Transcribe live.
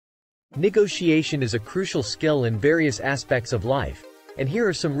Negotiation is a crucial skill in various aspects of life, and here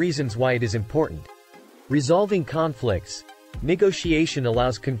are some reasons why it is important. Resolving conflicts. Negotiation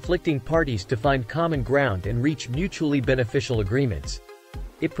allows conflicting parties to find common ground and reach mutually beneficial agreements.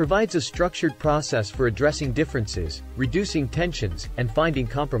 It provides a structured process for addressing differences, reducing tensions, and finding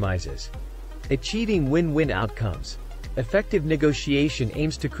compromises. Achieving win-win outcomes. Effective negotiation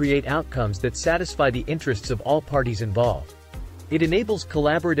aims to create outcomes that satisfy the interests of all parties involved. It enables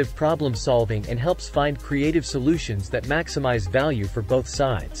collaborative problem-solving and helps find creative solutions that maximize value for both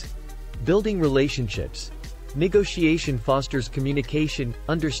sides. Building relationships. Negotiation fosters communication,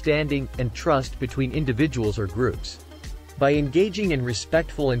 understanding, and trust between individuals or groups. By engaging in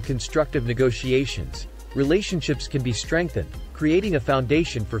respectful and constructive negotiations, relationships can be strengthened, creating a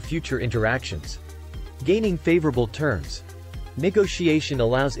foundation for future interactions. Gaining favorable terms. Negotiation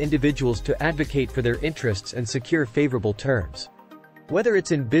allows individuals to advocate for their interests and secure favorable terms. Whether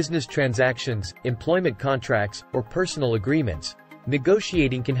it's in business transactions, employment contracts, or personal agreements,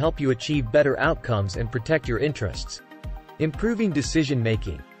 negotiating can help you achieve better outcomes and protect your interests. Improving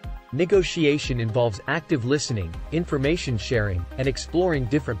decision-making. Negotiation involves active listening, information sharing, and exploring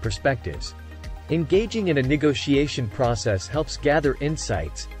different perspectives. Engaging in a negotiation process helps gather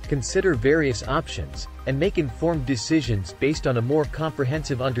insights, consider various options, and make informed decisions based on a more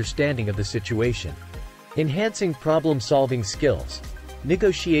comprehensive understanding of the situation. Enhancing problem-solving skills.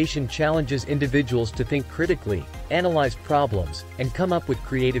 Negotiation challenges individuals to think critically, analyze problems, and come up with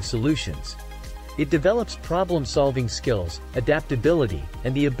creative solutions. It develops problem-solving skills, adaptability,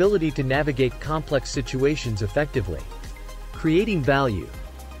 and the ability to navigate complex situations effectively. Creating value.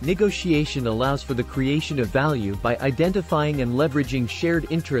 Negotiation allows for the creation of value by identifying and leveraging shared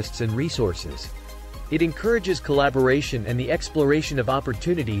interests and resources. It encourages collaboration and the exploration of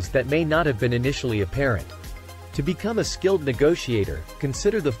opportunities that may not have been initially apparent. To become a skilled negotiator,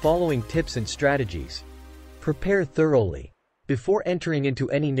 consider the following tips and strategies. Prepare thoroughly. Before entering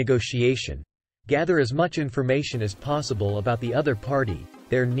into any negotiation, gather as much information as possible about the other party,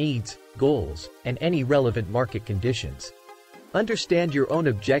 their needs, goals, and any relevant market conditions. Understand your own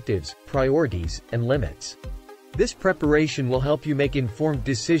objectives, priorities, and limits. This preparation will help you make informed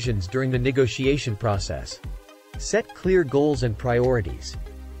decisions during the negotiation process. Set clear goals and priorities.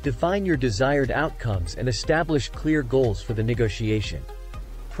 Define your desired outcomes and establish clear goals for the negotiation.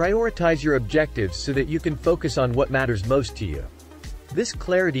 Prioritize your objectives so that you can focus on what matters most to you. This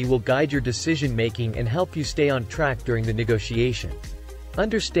clarity will guide your decision-making and help you stay on track during the negotiation.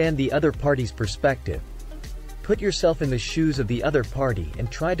 Understand the other party's perspective. Put yourself in the shoes of the other party and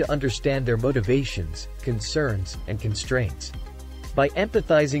try to understand their motivations, concerns, and constraints. By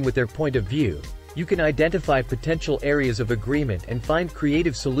empathizing with their point of view, you can identify potential areas of agreement and find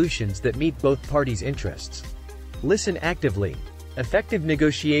creative solutions that meet both parties' interests. Listen actively. Effective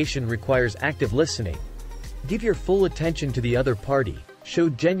negotiation requires active listening. Give your full attention to the other party, show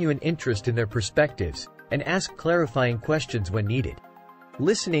genuine interest in their perspectives, and ask clarifying questions when needed.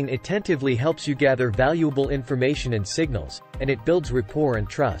 Listening attentively helps you gather valuable information and signals, and it builds rapport and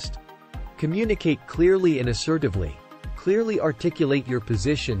trust. Communicate clearly and assertively. Clearly articulate your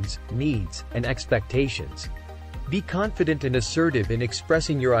positions, needs, and expectations. Be confident and assertive in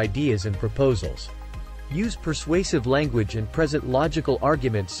expressing your ideas and proposals. Use persuasive language and present logical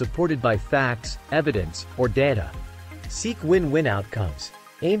arguments supported by facts, evidence, or data. Seek win-win outcomes.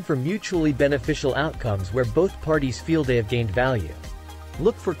 Aim for mutually beneficial outcomes where both parties feel they have gained value.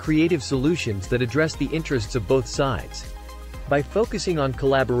 Look for creative solutions that address the interests of both sides. By focusing on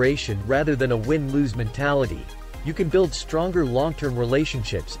collaboration rather than a win-lose mentality, you can build stronger long-term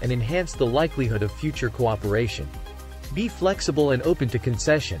relationships and enhance the likelihood of future cooperation. Be flexible and open to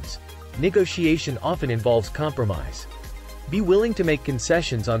concessions. Negotiation often involves compromise. Be willing to make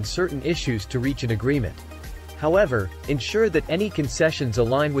concessions on certain issues to reach an agreement. However, ensure that any concessions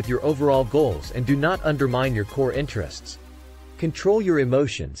align with your overall goals and do not undermine your core interests. Control your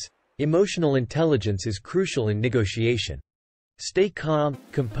emotions. Emotional intelligence is crucial in negotiation. Stay calm,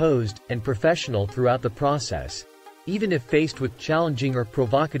 composed, and professional throughout the process, even if faced with challenging or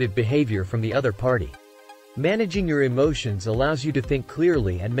provocative behavior from the other party. Managing your emotions allows you to think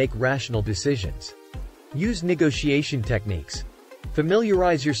clearly and make rational decisions. Use negotiation techniques.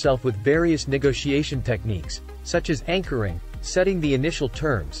 Familiarize yourself with various negotiation techniques, such as anchoring, setting the initial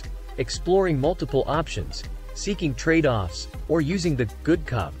terms, exploring multiple options, seeking trade-offs, or using the good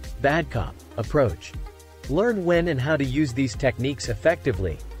cop, bad cop approach. Learn when and how to use these techniques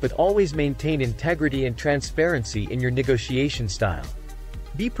effectively, but always maintain integrity and transparency in your negotiation style.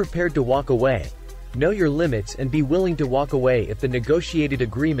 Be prepared to walk away. Know your limits and be willing to walk away if the negotiated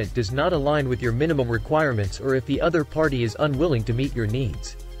agreement does not align with your minimum requirements or if the other party is unwilling to meet your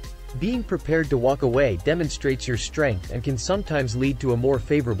needs. Being prepared to walk away demonstrates your strength and can sometimes lead to a more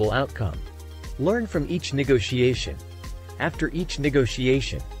favorable outcome. Learn from each negotiation. After each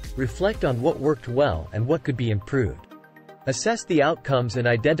negotiation, reflect on what worked well and what could be improved. Assess the outcomes and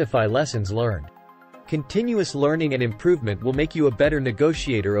identify lessons learned. Continuous learning and improvement will make you a better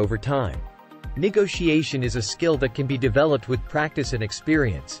negotiator over time. Negotiation is a skill that can be developed with practice and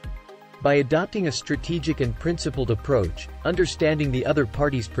experience. By adopting a strategic and principled approach, understanding the other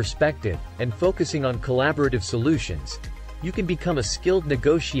party's perspective, and focusing on collaborative solutions, you can become a skilled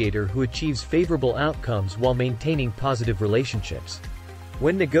negotiator who achieves favorable outcomes while maintaining positive relationships.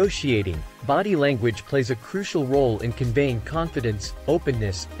 When negotiating, body language plays a crucial role in conveying confidence,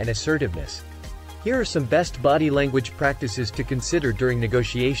 openness, and assertiveness. Here are some best body language practices to consider during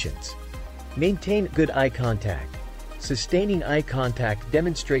negotiations. Maintain good eye contact. Sustaining eye contact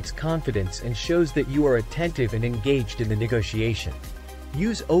demonstrates confidence and shows that you are attentive and engaged in the negotiation.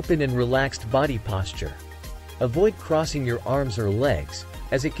 Use open and relaxed body posture. Avoid crossing your arms or legs,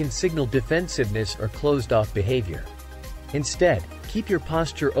 as it can signal defensiveness or closed-off behavior. Instead, keep your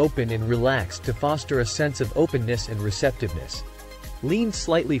posture open and relaxed to foster a sense of openness and receptiveness. Lean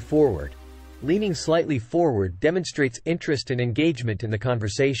slightly forward. Leaning slightly forward demonstrates interest and engagement in the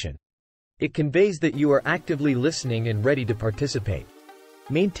conversation. It conveys that you are actively listening and ready to participate.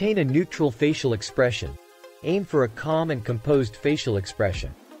 Maintain a neutral facial expression. Aim for a calm and composed facial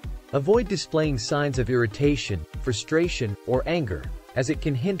expression. Avoid displaying signs of irritation, frustration, or anger, as it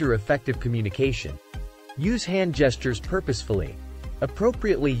can hinder effective communication. Use hand gestures purposefully.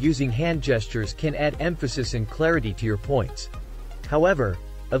 Appropriately using hand gestures can add emphasis and clarity to your points. However,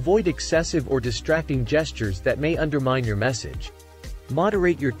 avoid excessive or distracting gestures that may undermine your message.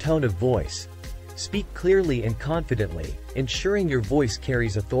 Moderate your tone of voice. Speak clearly and confidently, ensuring your voice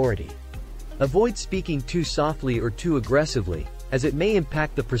carries authority. Avoid speaking too softly or too aggressively, as it may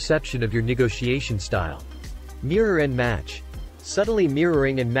impact the perception of your negotiation style. Mirror and match. Subtly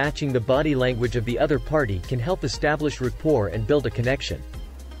mirroring and matching the body language of the other party can help establish rapport and build a connection.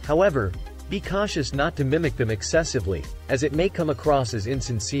 However, be cautious not to mimic them excessively, as it may come across as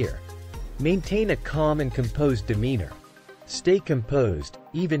insincere. Maintain a calm and composed demeanor. Stay composed,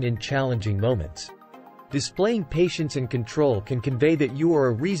 even in challenging moments. Displaying patience and control can convey that you are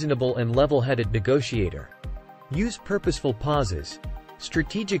a reasonable and level-headed negotiator. Use purposeful pauses.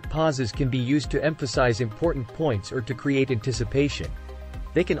 Strategic pauses can be used to emphasize important points or to create anticipation.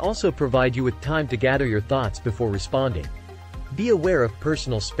 They can also provide you with time to gather your thoughts before responding. Be aware of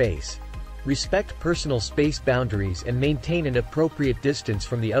personal space. Respect personal space boundaries and maintain an appropriate distance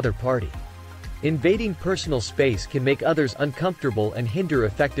from the other party. Invading personal space can make others uncomfortable and hinder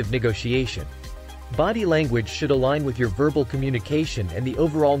effective negotiation. Body language should align with your verbal communication and the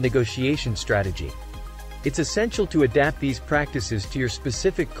overall negotiation strategy. It's essential to adapt these practices to your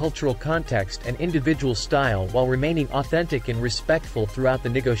specific cultural context and individual style while remaining authentic and respectful throughout the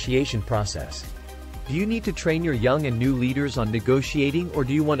negotiation process. Do you need to train your young and new leaders on negotiating, or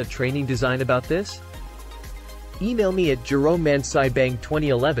do you want a training design about this? Email me at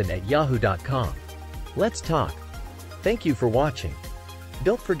jeromemansibang2011@yahoo.com. Let's talk. Thank you for watching.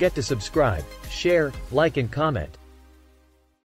 Don't forget to subscribe, share, like and comment.